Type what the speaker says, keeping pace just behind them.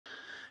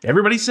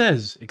Everybody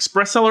says,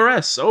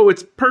 ExpressLRS, oh,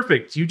 it's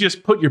perfect. You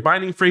just put your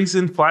binding phrase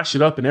in, flash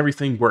it up, and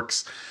everything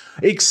works.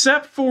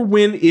 Except for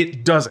when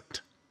it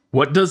doesn't.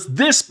 What does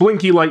this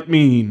blinky light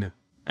mean?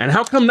 And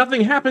how come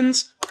nothing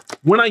happens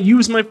when I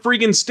use my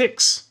friggin'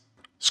 sticks?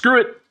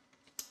 Screw it.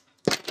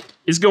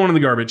 It's going in the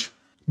garbage.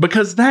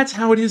 Because that's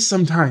how it is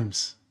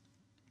sometimes.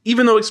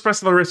 Even though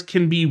ExpressLRS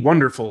can be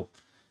wonderful,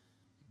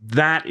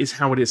 that is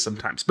how it is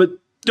sometimes. But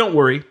don't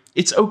worry,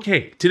 it's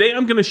okay. Today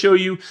I'm going to show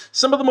you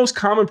some of the most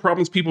common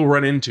problems people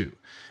run into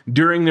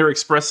during their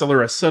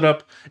ExpressLRS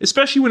setup,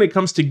 especially when it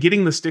comes to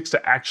getting the sticks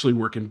to actually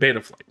work in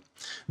Betaflight.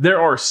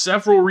 There are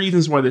several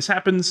reasons why this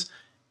happens,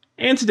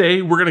 and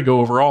today we're going to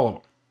go over all of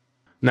them.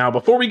 Now,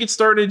 before we get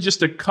started,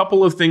 just a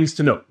couple of things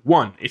to note.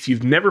 One, if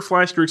you've never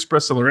flashed your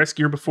ExpressLRS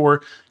gear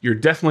before, you're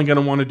definitely going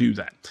to want to do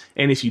that.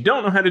 And if you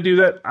don't know how to do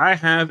that, I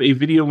have a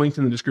video linked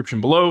in the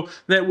description below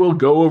that will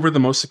go over the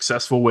most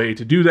successful way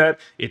to do that.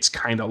 It's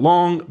kind of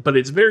long, but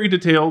it's very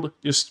detailed.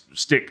 Just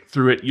stick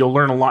through it. You'll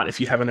learn a lot if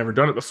you haven't ever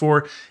done it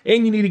before,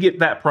 and you need to get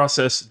that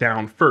process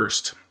down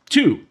first.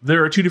 Two,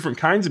 there are two different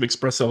kinds of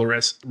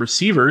ExpressLRS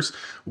receivers.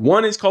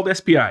 One is called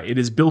SPI. It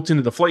is built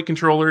into the flight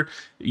controller.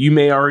 You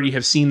may already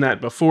have seen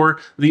that before.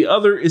 The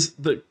other is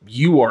the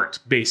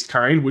UART-based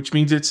kind, which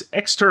means it's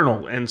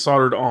external and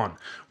soldered on.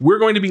 We're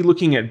going to be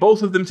looking at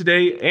both of them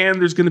today,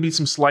 and there's going to be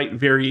some slight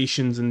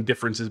variations and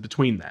differences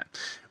between that.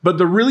 But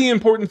the really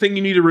important thing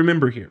you need to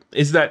remember here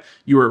is that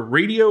your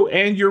radio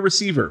and your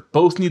receiver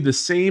both need the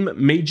same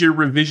major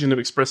revision of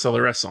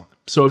ExpressLRS on them.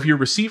 So if your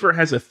receiver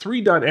has a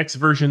 3.x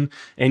version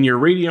and your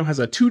radio has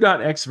a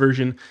 2.x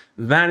version,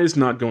 that is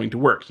not going to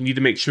work. You need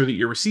to make sure that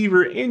your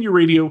receiver and your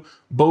radio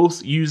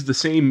both use the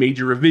same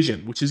major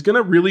revision, which is going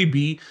to really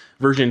be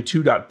version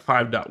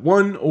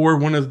 2.5.1 or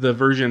one of the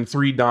version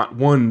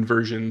 3.1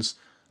 versions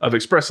of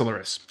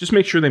ExpressLRS. Just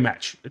make sure they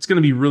match. It's going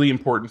to be really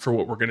important for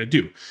what we're going to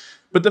do.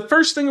 But the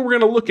first thing we're going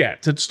to look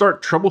at to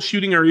start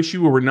troubleshooting our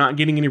issue where we're not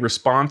getting any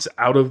response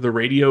out of the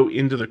radio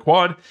into the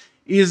quad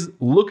is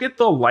look at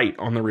the light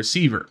on the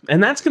receiver.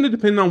 And that's going to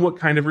depend on what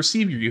kind of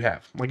receiver you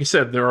have. Like I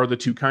said, there are the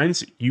two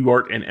kinds,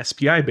 UART and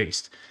SPI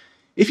based.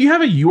 If you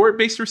have a UART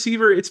based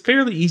receiver, it's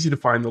fairly easy to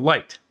find the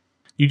light.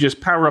 You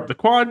just power up the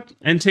quad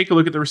and take a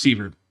look at the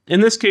receiver. In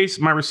this case,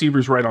 my receiver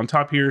is right on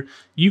top here.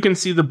 You can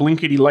see the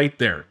blinkety light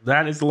there.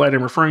 That is the light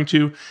I'm referring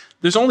to.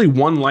 There's only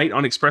one light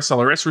on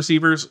ExpressLRS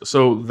receivers,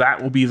 so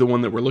that will be the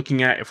one that we're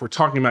looking at if we're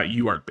talking about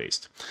UART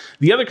based.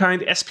 The other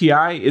kind,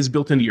 SPI, is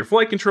built into your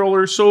flight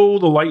controller, so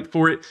the light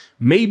for it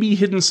may be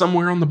hidden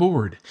somewhere on the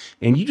board.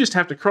 And you just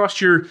have to cross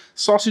your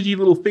sausagey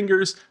little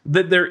fingers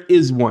that there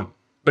is one.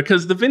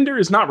 Because the vendor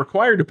is not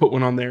required to put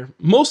one on there.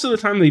 Most of the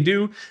time they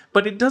do,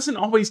 but it doesn't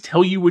always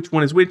tell you which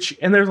one is which,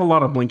 and there's a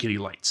lot of blinkety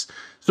lights.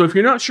 So if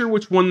you're not sure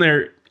which one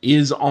there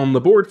is on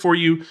the board for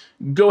you,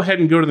 go ahead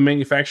and go to the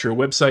manufacturer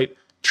website,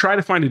 try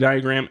to find a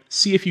diagram,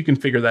 see if you can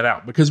figure that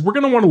out, because we're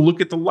going to want to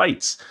look at the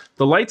lights.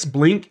 The lights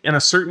blink in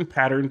a certain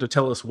pattern to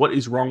tell us what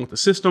is wrong with the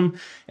system,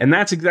 and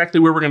that's exactly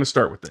where we're going to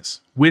start with this,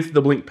 with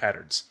the blink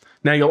patterns.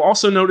 Now you'll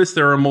also notice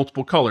there are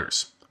multiple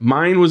colors.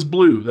 Mine was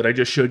blue that I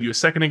just showed you a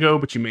second ago,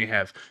 but you may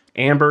have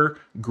amber,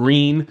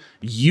 green,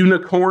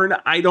 unicorn,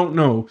 I don't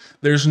know.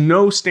 There's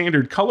no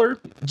standard color.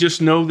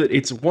 Just know that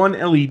it's one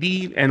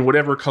LED, and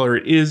whatever color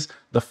it is,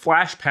 the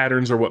flash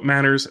patterns are what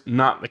matters,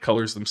 not the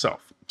colors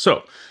themselves.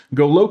 So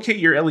go locate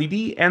your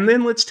LED, and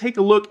then let's take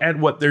a look at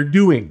what they're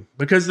doing,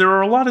 because there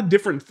are a lot of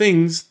different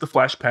things the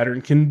flash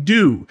pattern can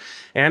do,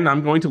 and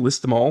I'm going to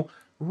list them all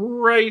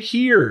right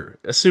here,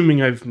 assuming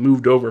I've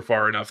moved over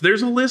far enough.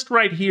 There's a list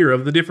right here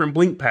of the different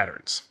blink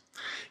patterns.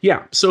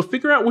 Yeah, so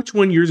figure out which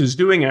one yours is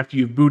doing after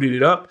you've booted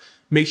it up.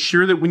 Make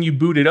sure that when you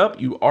boot it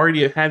up, you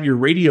already have your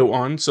radio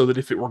on so that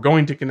if it were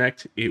going to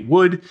connect, it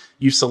would.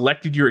 You've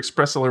selected your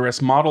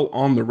ExpressLRS model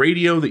on the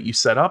radio that you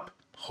set up,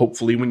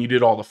 hopefully when you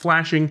did all the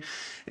flashing,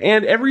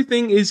 and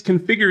everything is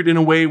configured in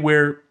a way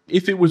where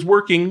if it was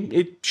working,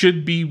 it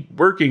should be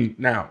working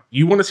now.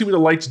 You want to see what the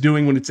light's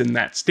doing when it's in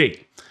that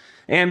state.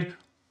 And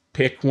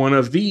pick one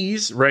of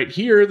these right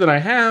here that I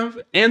have,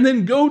 and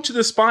then go to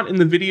the spot in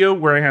the video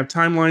where I have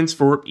timelines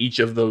for each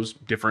of those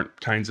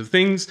different kinds of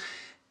things,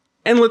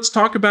 and let's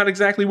talk about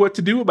exactly what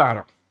to do about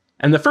them.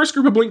 And the first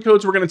group of blink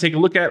codes we're going to take a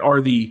look at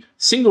are the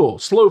single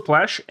slow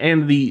flash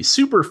and the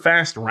super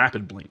fast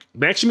rapid blink.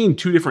 They actually mean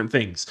two different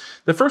things.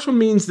 The first one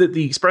means that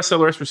the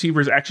ExpressLRS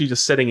receiver is actually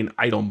just setting in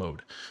idle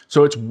mode,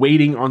 so it's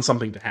waiting on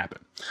something to happen.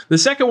 The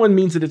second one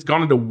means that it's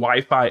gone into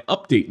Wi-Fi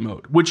update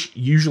mode, which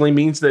usually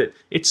means that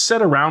it's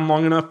set around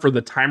long enough for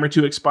the timer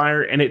to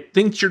expire and it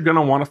thinks you're going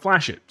to want to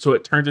flash it. So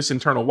it turns its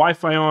internal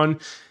Wi-Fi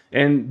on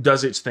and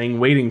does its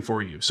thing waiting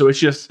for you. So it's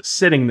just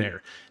sitting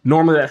there.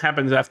 Normally that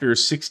happens after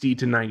 60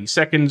 to 90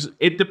 seconds.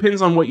 It depends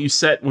on what you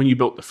set when you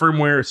built the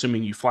firmware,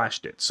 assuming you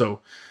flashed it. So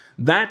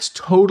that's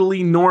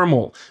totally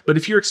normal. But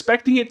if you're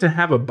expecting it to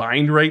have a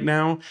bind right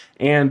now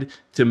and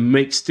to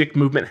make stick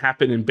movement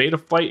happen in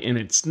Betaflight and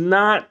it's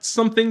not,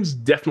 something's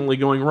definitely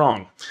going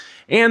wrong.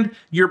 And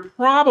you're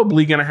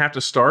probably going to have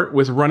to start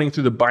with running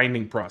through the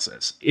binding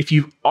process. If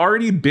you've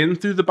already been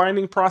through the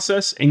binding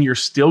process and you're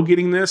still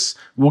getting this,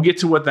 we'll get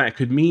to what that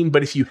could mean.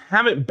 But if you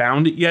haven't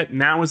bound it yet,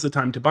 now is the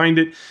time to bind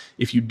it.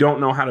 If you don't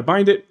know how to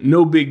bind it,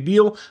 no big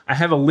deal. I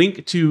have a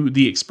link to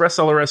the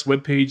ExpressLRS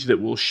webpage that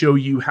will show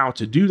you how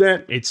to do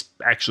that. It's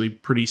actually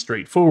pretty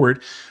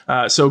straightforward.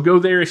 So go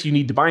there if you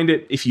need to bind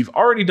it. If you've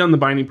already done the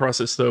binding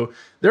process, though,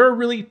 there are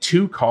really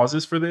two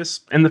causes for this.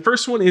 And the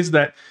first one is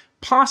that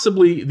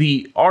possibly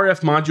the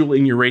RF module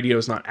in your radio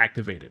is not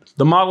activated.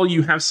 The model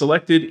you have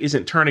selected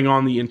isn't turning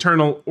on the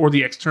internal or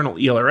the external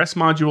ELRS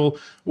module,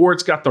 or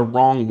it's got the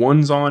wrong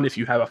ones on if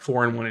you have a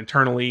 4-in-1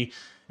 internally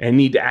and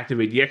need to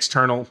activate the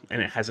external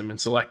and it hasn't been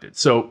selected.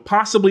 So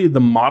possibly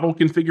the model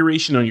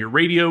configuration on your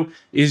radio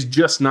is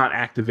just not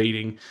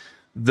activating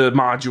the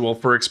module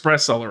for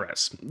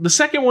ExpressLRS. The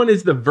second one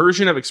is the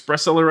version of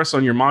ExpressLRS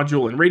on your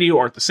module and radio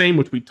aren't the same,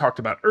 which we talked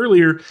about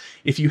earlier.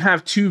 If you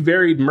have two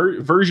varied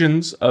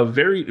versions of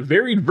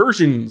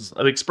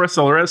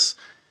ExpressLRS,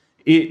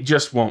 it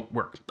just won't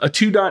work. A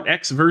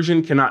 2.x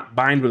version cannot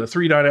bind with a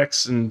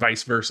 3.x and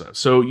vice versa.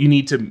 So you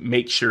need to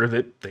make sure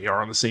that they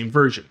are on the same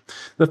version.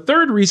 The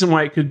third reason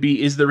why it could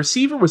be is the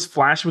receiver was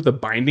flashed with a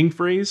binding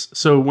phrase.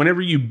 So whenever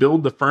you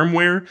build the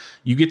firmware,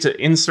 you get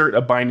to insert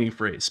a binding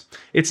phrase.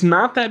 It's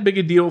not that big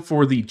a deal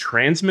for the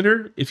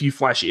transmitter if you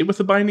flash it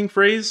with a binding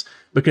phrase,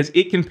 because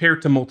it can pair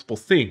to multiple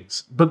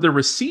things. But the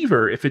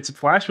receiver, if it's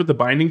flashed with a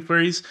binding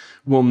phrase,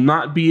 will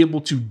not be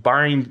able to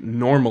bind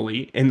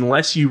normally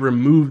unless you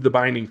remove the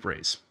binding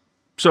phrase.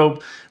 So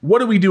what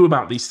do we do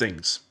about these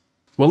things?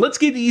 Well, let's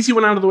get the easy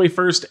one out of the way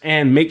first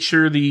and make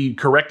sure the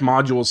correct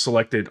module is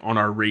selected on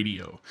our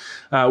radio.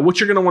 What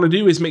you're going to want to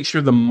do is make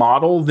sure the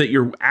model that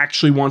you're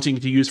actually wanting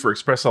to use for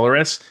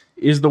ExpressLRS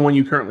is the one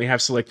you currently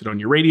have selected on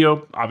your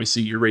radio.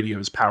 Obviously, your radio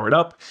is powered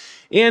up.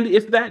 And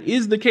if that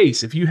is the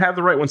case, if you have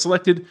the right one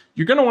selected,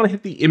 you're going to want to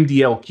hit the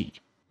MDL key.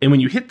 And when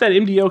you hit that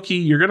MDL key,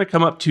 you're going to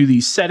come up to the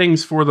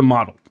settings for the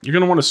model. You're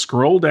going to want to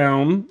scroll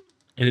down,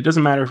 and it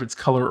doesn't matter if it's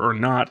color or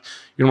not.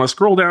 You're going to want to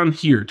scroll down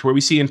here to where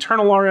we see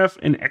internal RF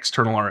and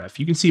external RF.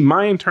 You can see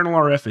my internal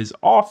RF is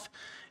off,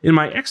 and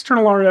my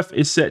external RF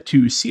is set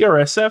to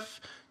CRSF,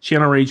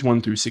 channel range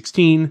 1 through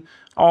 16,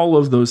 all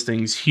of those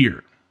things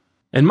here.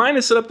 And mine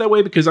is set up that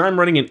way because I'm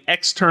running an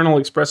external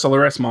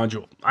ExpressLRS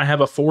module. I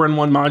have a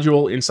 4-in-1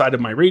 module inside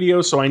of my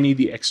radio, so I need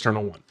the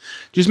external one.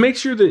 Just make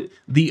sure that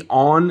the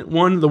on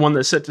one, the one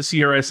that's set to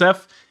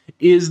CRSF,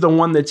 is the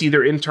one that's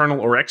either internal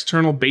or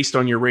external based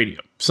on your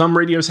radio. Some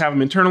radios have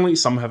them internally,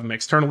 some have them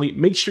externally.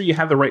 Make sure you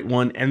have the right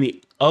one, and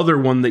the other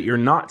one that you're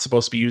not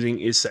supposed to be using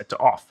is set to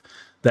off.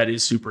 That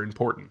is super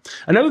important.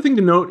 Another thing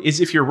to note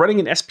is if you're running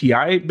an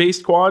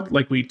SPI-based quad,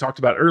 like we talked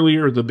about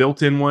earlier, the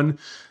built-in one,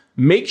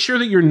 make sure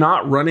that you're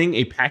not running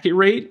a packet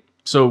rate.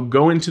 So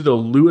go into the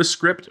Lua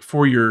script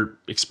for your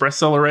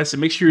ExpressLRS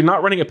and make sure you're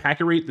not running a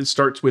packet rate that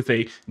starts with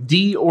a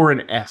D or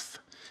an F.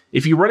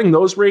 If you're running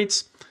those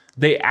rates,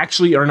 they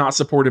actually are not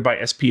supported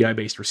by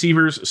SPI-based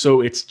receivers, so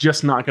it's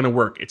just not going to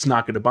work. It's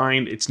not going to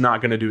bind. It's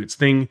not going to do its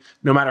thing,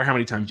 no matter how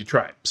many times you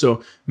try it.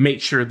 So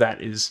make sure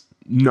that is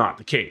not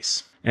the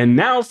case. And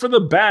now for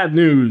the bad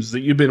news that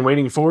you've been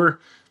waiting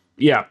for.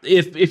 Yeah,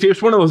 if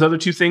it's one of those other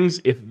two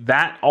things, if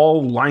that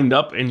all lined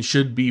up and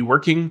should be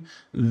working,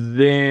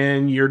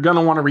 then you're going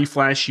to want to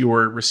reflash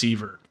your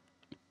receiver.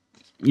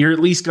 You're at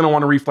least going to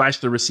want to reflash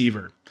the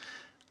receiver.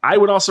 I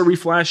would also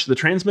reflash the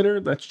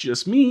transmitter. That's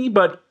just me,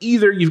 but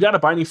either you've got a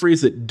binding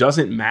phrase that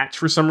doesn't match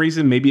for some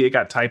reason. Maybe it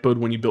got typoed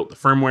when you built the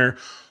firmware,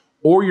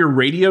 or your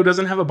radio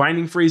doesn't have a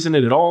binding phrase in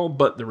it at all,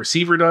 but the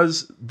receiver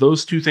does.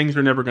 Those two things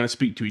are never going to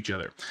speak to each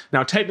other.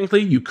 Now,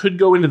 technically, you could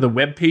go into the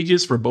web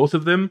pages for both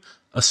of them,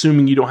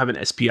 assuming you don't have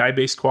an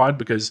SPI-based quad,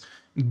 because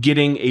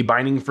getting a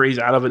binding phrase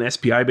out of an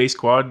SPI-based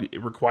quad,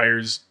 it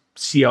requires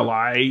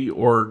CLI,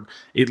 or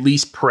at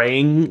least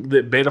praying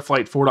that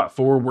Betaflight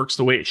 4.4 works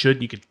the way it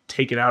should. You could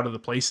take it out of the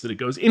place that it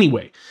goes.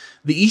 Anyway,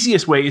 the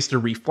easiest way is to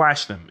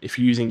reflash them if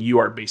you're using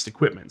UART-based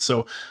equipment.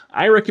 So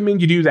I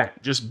recommend you do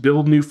that. Just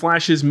build new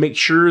flashes, make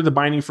sure the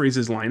binding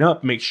phrases line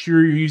up, make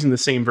sure you're using the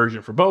same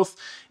version for both,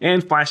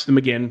 and flash them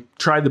again,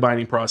 try the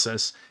binding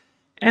process,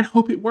 and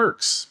hope it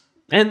works.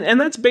 And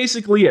that's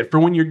basically it for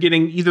when you're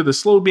getting either the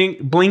slow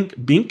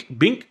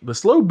the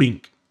slow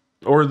bink,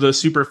 or the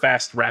super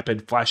fast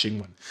rapid flashing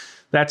one.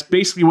 That's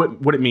basically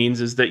what it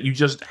means, is that you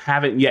just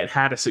haven't yet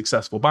had a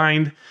successful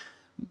bind.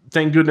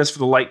 Thank goodness for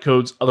the light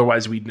codes,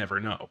 otherwise we'd never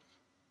know.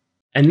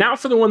 And now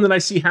for the one that I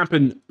see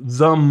happen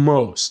the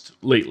most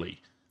lately.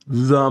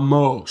 The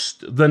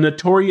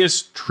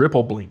notorious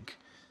triple blink.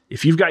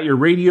 If you've got your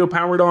radio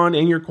powered on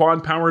and your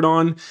quad powered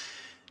on,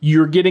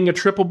 you're getting a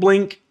triple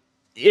blink.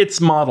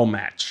 It's model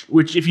match,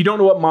 which if you don't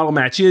know what model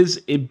match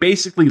is, it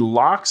basically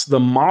locks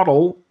the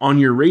model on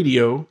your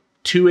radio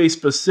to a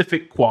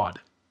specific quad.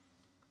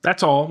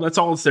 That's all. That's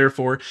all it's there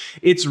for.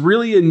 It's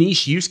really a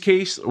niche use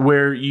case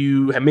where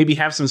you maybe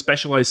have some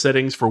specialized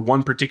settings for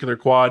one particular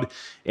quad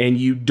and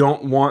you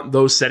don't want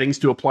those settings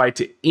to apply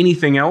to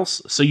anything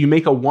else. So you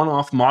make a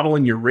one-off model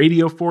in your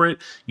radio for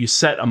it. You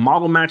set a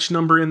model match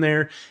number in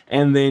there,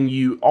 and then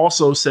you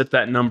also set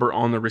that number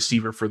on the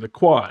receiver for the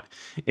quad.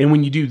 And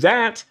when you do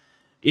that,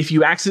 if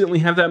you accidentally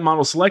have that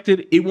model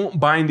selected, it won't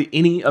bind to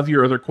any of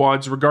your other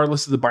quads,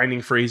 regardless of the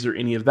binding phrase or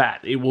any of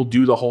that. It will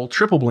do the whole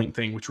triple blink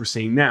thing, which we're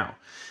seeing now.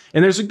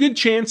 And there's a good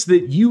chance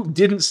that you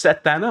didn't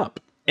set that up.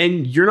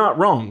 And you're not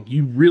wrong.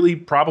 You really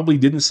probably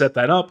didn't set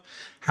that up.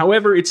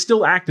 However, it's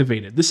still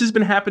activated. This has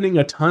been happening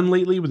a ton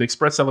lately with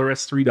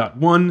ExpressLRS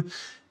 3.1.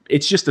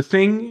 It's just a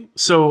thing.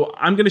 So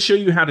I'm going to show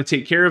you how to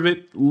take care of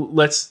it.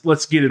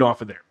 Let's get it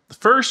off of there.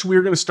 First,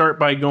 we're going to start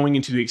by going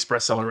into the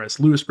ExpressLRS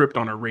Lua script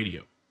on our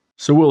radio.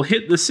 So we'll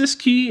hit the sys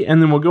key,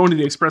 and then we'll go into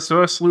the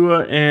ExpressLRS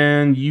Lua,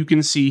 and you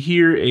can see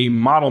here a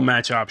model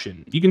match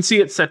option. You can see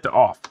it set to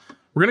off.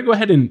 We're going to go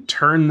ahead and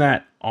turn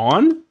that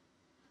on,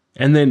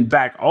 and then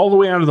back all the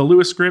way out of the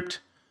Lua script,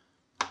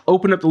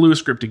 open up the Lua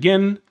script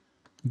again,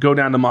 go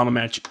down to model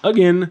match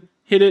again,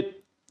 hit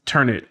it,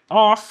 turn it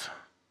off,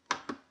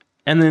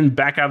 and then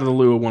back out of the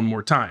Lua one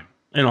more time,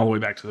 and all the way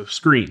back to the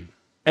screen.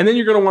 And then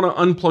you're going to want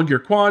to unplug your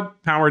quad,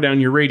 power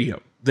down your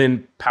radio,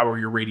 then power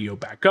your radio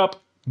back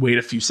up, wait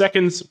a few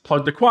seconds,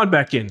 plug the quad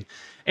back in,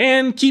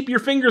 and keep your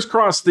fingers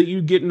crossed that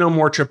you get no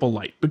more triple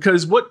light,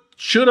 because what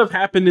should have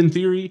happened in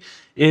theory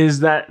is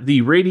that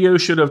the radio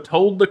should have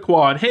told the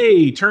quad,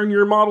 hey, turn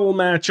your model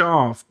match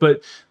off.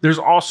 But there's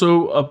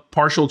also a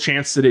partial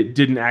chance that it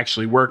didn't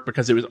actually work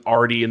because it was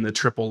already in the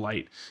triple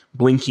light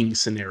blinking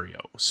scenario.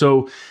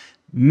 So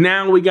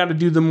now we got to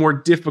do the more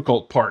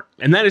difficult part,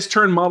 and that is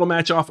turn model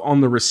match off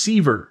on the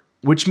receiver,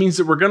 which means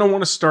that we're going to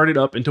want to start it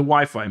up into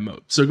Wi-Fi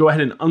mode. So go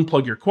ahead and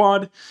unplug your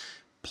quad,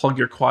 plug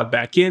your quad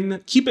back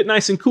in, keep it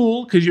nice and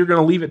cool because you're going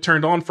to leave it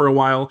turned on for a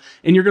while,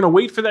 and you're going to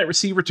wait for that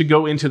receiver to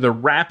go into the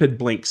rapid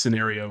blink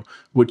scenario,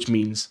 which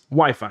means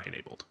Wi-Fi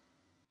enabled.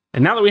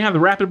 And now that we have the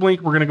rapid blink,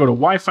 we're going to go to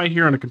Wi-Fi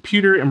here on a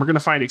computer, and we're going to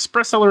find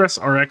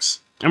ExpressLRS RX,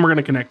 and we're going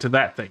to connect to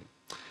that thing.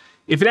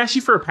 If it asks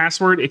you for a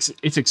password, it's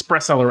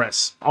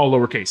ExpressLRS, all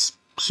lowercase.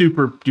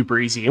 Super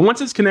duper easy. And once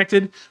it's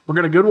connected, we're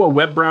going to go to a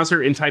web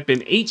browser and type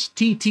in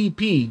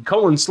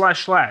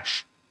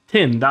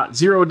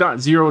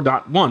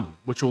http://10.0.0.1,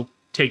 which will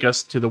take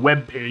us to the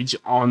web page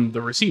on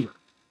the receiver.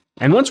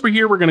 And once we're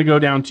here, we're going to go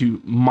down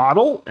to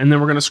Model, and then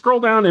we're going to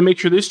scroll down and make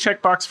sure this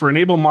checkbox for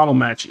Enable Model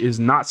Match is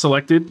not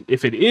selected.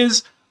 If it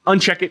is,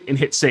 uncheck it and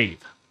hit Save.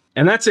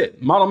 And that's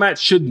it. Model Match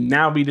should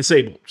now be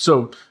disabled.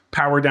 So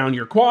power down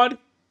your quad,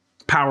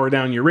 power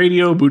down your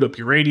radio, boot up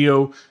your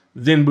radio,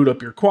 then boot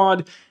up your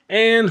quad,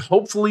 and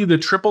hopefully the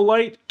triple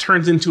light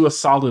turns into a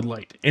solid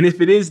light. And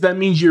if it is, that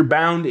means you're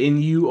bound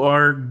and you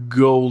are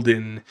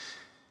golden.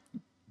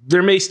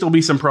 There may still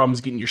be some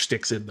problems getting your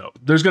sticks in, though.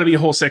 There's going to be a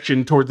whole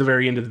section toward the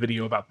very end of the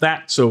video about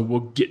that, so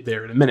we'll get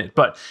there in a minute.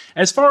 But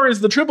as far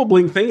as the triple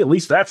blink thing, at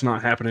least that's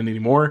not happening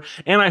anymore,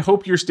 and I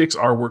hope your sticks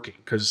are working,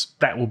 because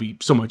that will be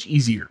so much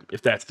easier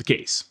if that's the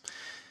case.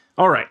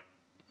 All right,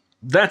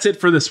 that's it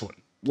for this one.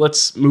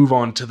 Let's move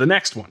on to the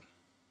next one.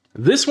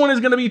 This one is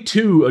going to be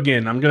two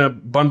again. I'm going to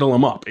bundle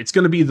them up. It's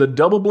going to be the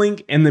double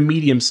blink and the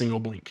medium single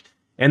blink.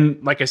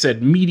 And like I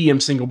said, medium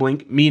single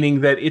blink,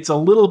 meaning that it's a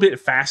little bit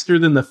faster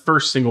than the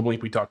first single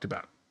blink we talked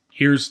about.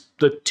 Here's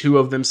the two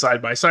of them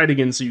side by side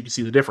again so you can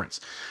see the difference.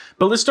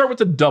 But let's start with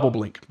the double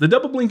blink. The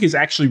double blink is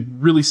actually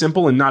really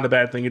simple and not a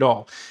bad thing at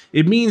all.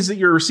 It means that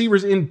your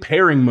receiver's in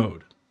pairing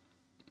mode.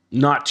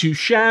 Not too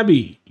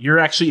shabby. You're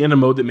actually in a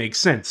mode that makes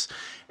sense.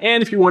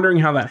 And if you're wondering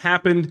how that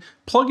happened,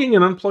 plugging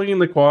and unplugging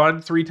the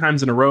quad 3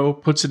 times in a row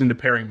puts it into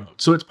pairing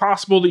mode. So it's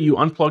possible that you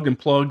unplugged and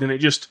plugged and it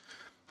just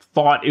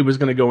thought it was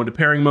going to go into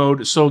pairing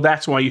mode, so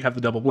that's why you have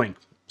the double blink.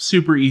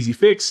 Super easy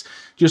fix.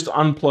 Just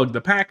unplug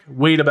the pack,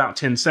 wait about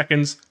 10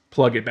 seconds,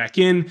 plug it back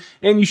in,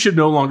 and you should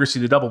no longer see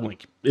the double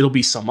blink. It'll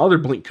be some other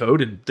blink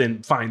code, and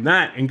then find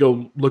that and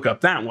go look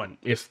up that one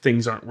if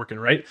things aren't working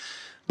right.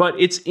 But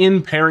it's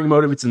in pairing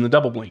mode if it's in the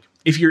double blink.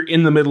 If you're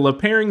in the middle of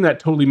pairing, that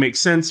totally makes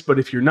sense, but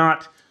if you're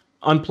not,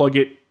 unplug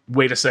it,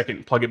 wait a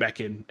second, plug it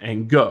back in,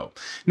 and go.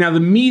 Now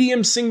the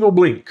medium single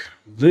blink,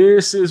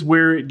 this is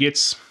where it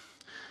gets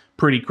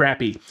pretty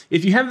crappy.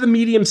 If you have the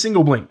medium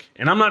single blink,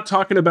 and I'm not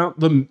talking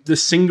about the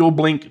single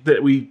blink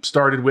that we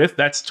started with,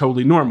 that's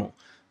totally normal.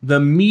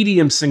 The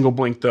medium single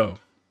blink though,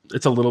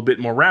 it's a little bit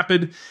more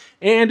rapid,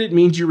 and it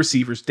means your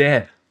receiver's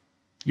dead.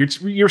 Your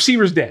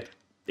receiver's dead.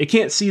 It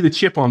can't see the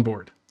chip on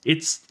board.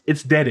 It's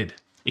deaded.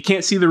 It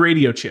can't see the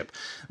radio chip.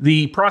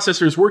 The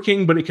processor is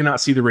working, but it cannot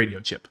see the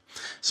radio chip.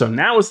 So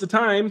now is the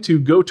time to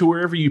go to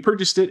wherever you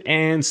purchased it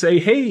and say,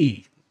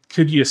 hey,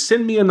 could you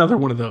send me another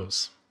one of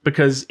those?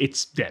 Because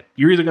it's dead.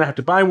 You're either going to have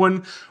to buy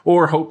one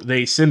or hope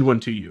they send one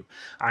to you.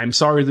 I'm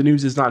sorry the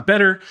news is not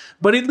better,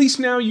 but at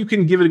least now you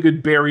can give it a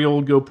good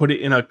burial, go put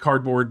it in a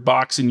cardboard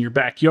box in your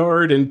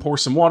backyard and pour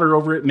some water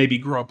over it, maybe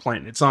grow a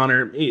plant in its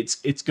honor.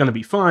 It's going to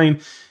be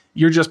fine.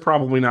 You're just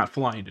probably not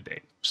flying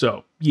today.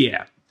 So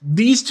yeah,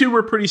 these two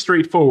were pretty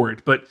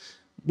straightforward, but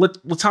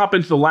let's hop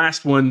into the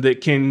last one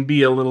that can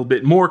be a little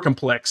bit more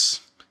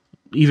complex,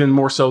 even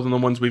more so than the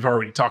ones we've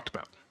already talked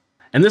about.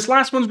 And this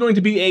last one's going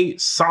to be a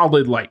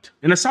solid light.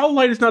 And a solid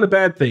light is not a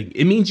bad thing.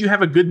 It means you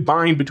have a good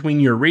bind between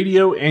your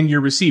radio and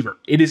your receiver.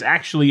 It is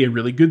actually a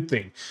really good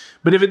thing.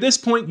 But if at this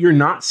point you're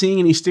not seeing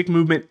any stick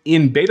movement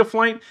in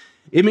Betaflight,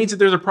 it means that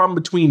there's a problem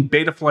between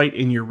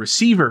Betaflight and your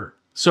receiver.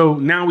 So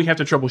now we have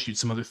to troubleshoot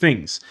some other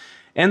things.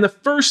 And the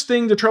first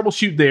thing to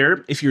troubleshoot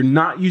there, if you're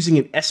not using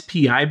an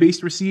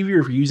SPI-based receiver,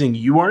 if you're using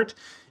UART,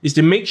 is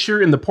to make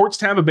sure in the ports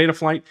tab of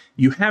Betaflight,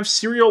 you have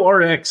serial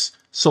RX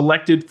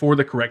selected for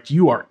the correct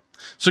UART.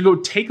 So go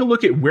take a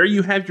look at where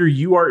you have your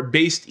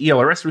UART-based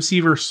ELRS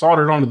receiver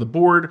soldered onto the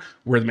board,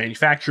 where the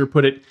manufacturer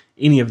put it,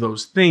 any of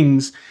those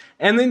things,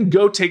 and then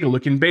go take a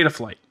look in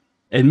Betaflight.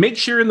 And make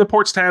sure in the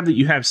ports tab that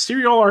you have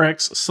serial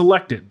RX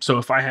selected. So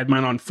if I had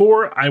mine on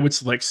 4, I would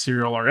select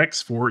serial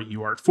RX for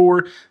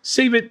UART4,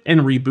 save it,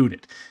 and reboot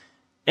it.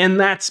 And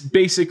that's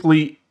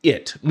basically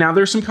it. Now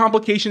there's some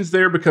complications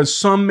there because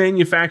some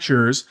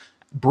manufacturers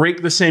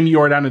break the same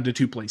UART down into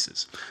two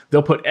places.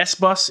 They'll put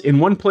S-Bus in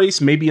one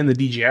place, maybe in the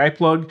DJI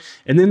plug,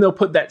 and then they'll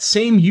put that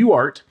same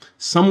UART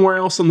somewhere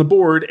else on the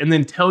board and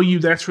then tell you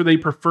that's where they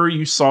prefer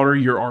you solder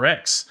your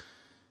RX.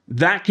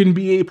 That can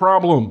be a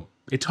problem.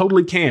 It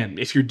totally can.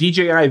 If your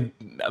DJI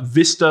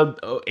Vista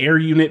Air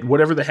Unit,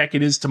 whatever the heck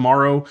it is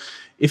tomorrow,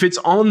 if it's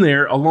on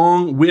there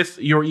along with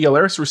your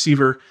ELRS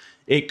receiver,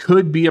 it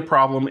could be a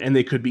problem and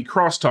they could be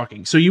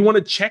cross-talking. So you want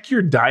to check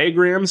your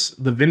diagrams,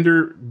 the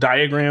vendor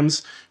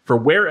diagrams, for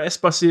where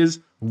S-Bus is,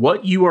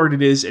 what UART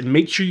it is, and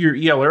make sure your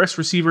ELRS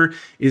receiver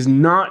is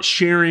not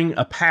sharing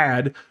a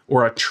pad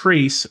or a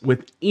trace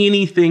with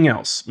anything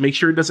else. Make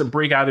sure it doesn't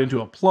break out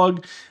into a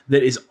plug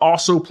that is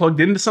also plugged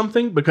into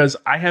something, because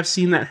I have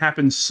seen that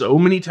happen so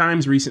many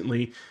times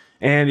recently,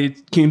 and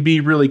it can be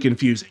really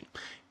confusing.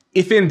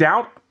 If in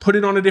doubt, put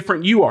it on a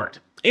different UART.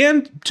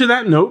 And to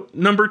that note,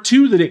 number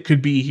 2 that it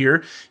could be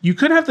here, you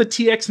could have the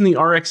TX and the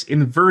RX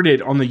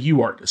inverted on the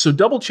UART. So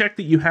double check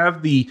that you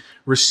have the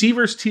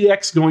receiver's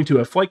TX going to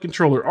a flight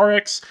controller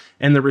RX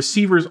and the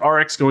receiver's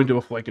RX going to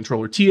a flight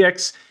controller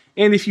TX.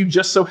 And if you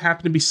just so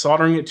happen to be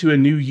soldering it to a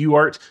new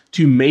UART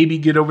to maybe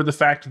get over the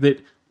fact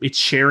that it's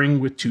sharing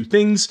with two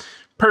things,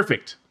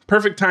 perfect.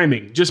 Perfect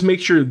timing. Just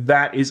make sure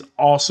that is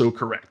also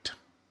correct.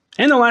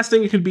 And the last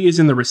thing it could be is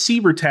in the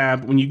receiver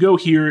tab. When you go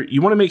here,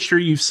 you want to make sure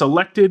you've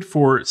selected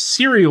for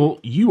serial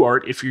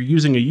UART if you're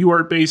using a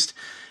UART based,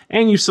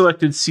 and you've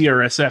selected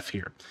CRSF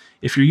here.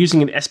 If you're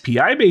using an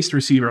SPI based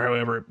receiver,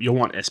 however, you'll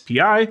want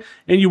SPI,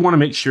 and you want to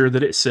make sure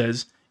that it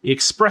says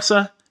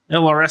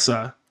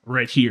ExpressLRS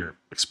right here,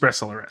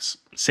 ExpressLRS.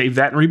 Save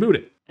that and reboot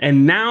it.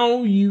 And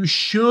now you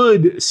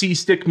should see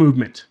stick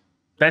movement.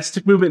 That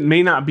stick movement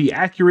may not be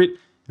accurate.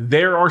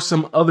 There are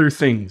some other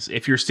things.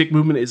 If your stick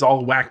movement is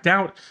all whacked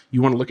out,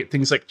 you want to look at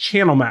things like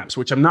channel maps,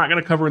 which I'm not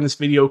going to cover in this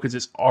video because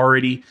it's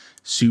already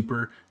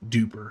super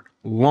duper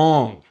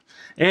long.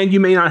 And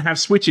you may not have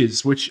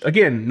switches, which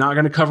again, not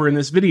going to cover in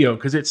this video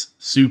because it's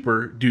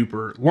super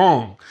duper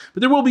long.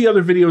 But there will be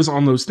other videos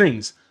on those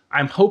things.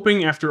 I'm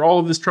hoping after all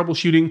of this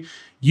troubleshooting,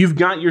 you've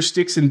got your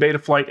sticks in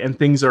Betaflight and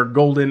things are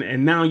golden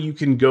and now you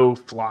can go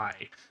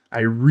fly. I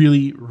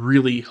really,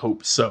 really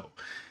hope so.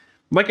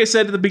 Like I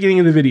said at the beginning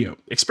of the video,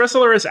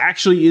 ExpressLRS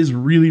actually is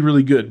really,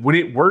 really good. When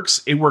it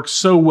works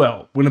so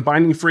well. When a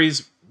binding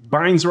phrase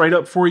binds right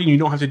up for you and you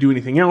don't have to do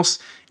anything else,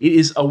 it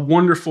is a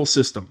wonderful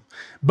system.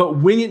 But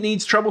when it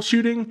needs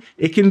troubleshooting,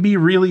 it can be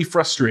really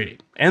frustrating.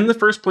 And the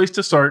first place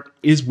to start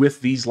is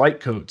with these light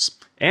codes.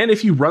 And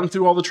if you run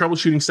through all the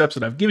troubleshooting steps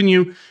that I've given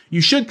you,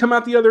 you should come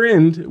out the other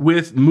end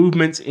with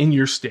movements in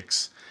your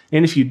sticks.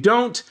 And if you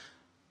don't,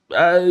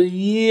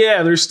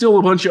 yeah, there's still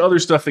a bunch of other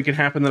stuff that can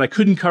happen that I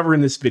couldn't cover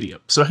in this video.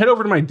 So head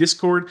over to my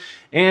Discord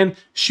and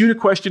shoot a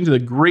question to the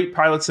great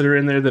pilots that are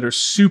in there that are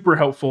super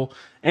helpful,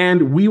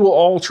 and we will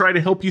all try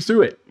to help you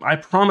through it. I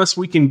promise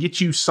we can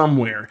get you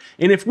somewhere.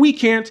 And if we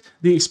can't,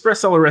 the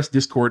ExpressLRS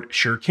Discord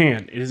sure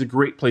can. It is a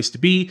great place to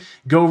be.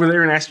 Go over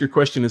there and ask your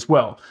question as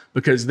well,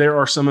 because there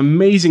are some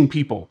amazing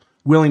people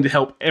willing to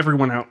help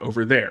everyone out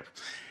over there.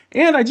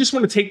 And I just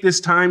want to take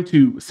this time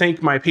to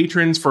thank my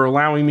patrons for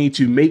allowing me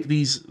to make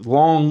these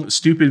long,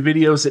 stupid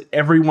videos that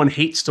everyone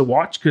hates to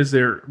watch because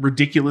they're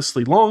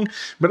ridiculously long,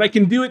 but I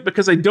can do it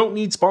because I don't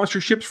need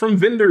sponsorships from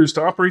vendors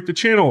to operate the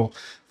channel.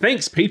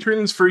 Thanks,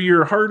 patrons, for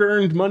your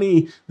hard-earned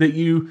money that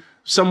you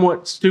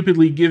somewhat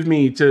stupidly give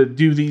me to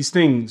do these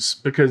things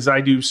because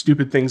I do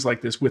stupid things like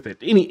this with it.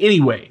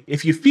 Anyway,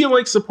 if you feel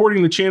like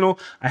supporting the channel,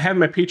 I have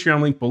my Patreon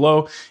link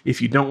below.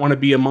 If you don't want to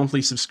be a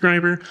monthly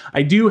subscriber,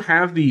 I do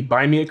have the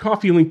Buy Me a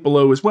Coffee link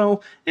below as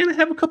well, and I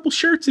have a couple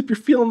shirts if you're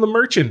feeling the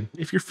merchin'.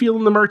 If you're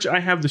feeling the merch,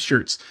 I have the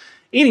shirts.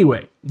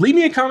 Anyway, leave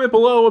me a comment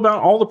below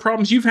about all the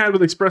problems you've had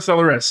with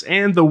ExpressLRS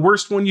and the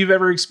worst one you've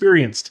ever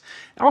experienced.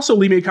 Also,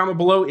 leave me a comment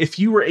below if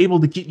you were able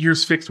to get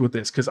yours fixed with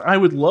this, because I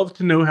would love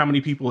to know how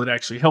many people it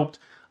actually helped.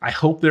 I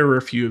hope there are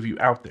a few of you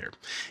out there.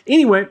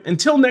 Anyway,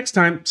 until next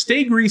time,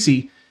 stay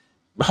greasy.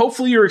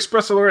 Hopefully your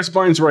ExpressLRS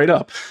binds right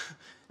up.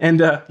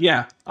 And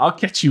yeah, I'll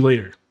catch you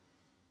later.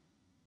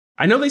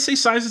 I know they say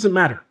size doesn't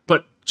matter,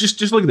 but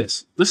just look at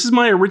this. This is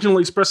my original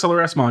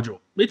ExpressLRS module.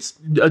 It's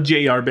a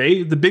JR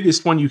Bay, the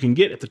biggest one you can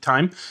get at the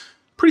time.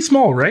 Pretty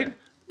small, right?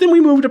 Then we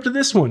moved up to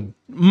this one.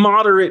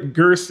 Moderate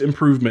girth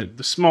improvement,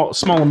 the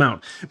small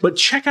amount. But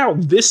check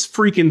out this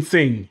freaking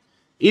thing.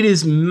 It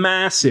is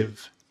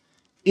massive.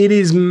 It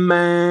is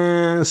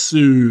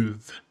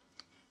massive.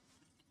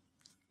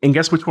 And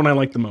guess which one I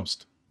like the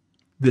most?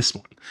 This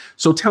one.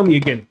 So tell me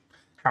again,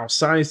 how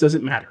size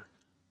doesn't matter.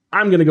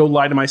 I'm going to go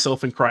lie to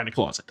myself and cry in a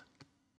closet.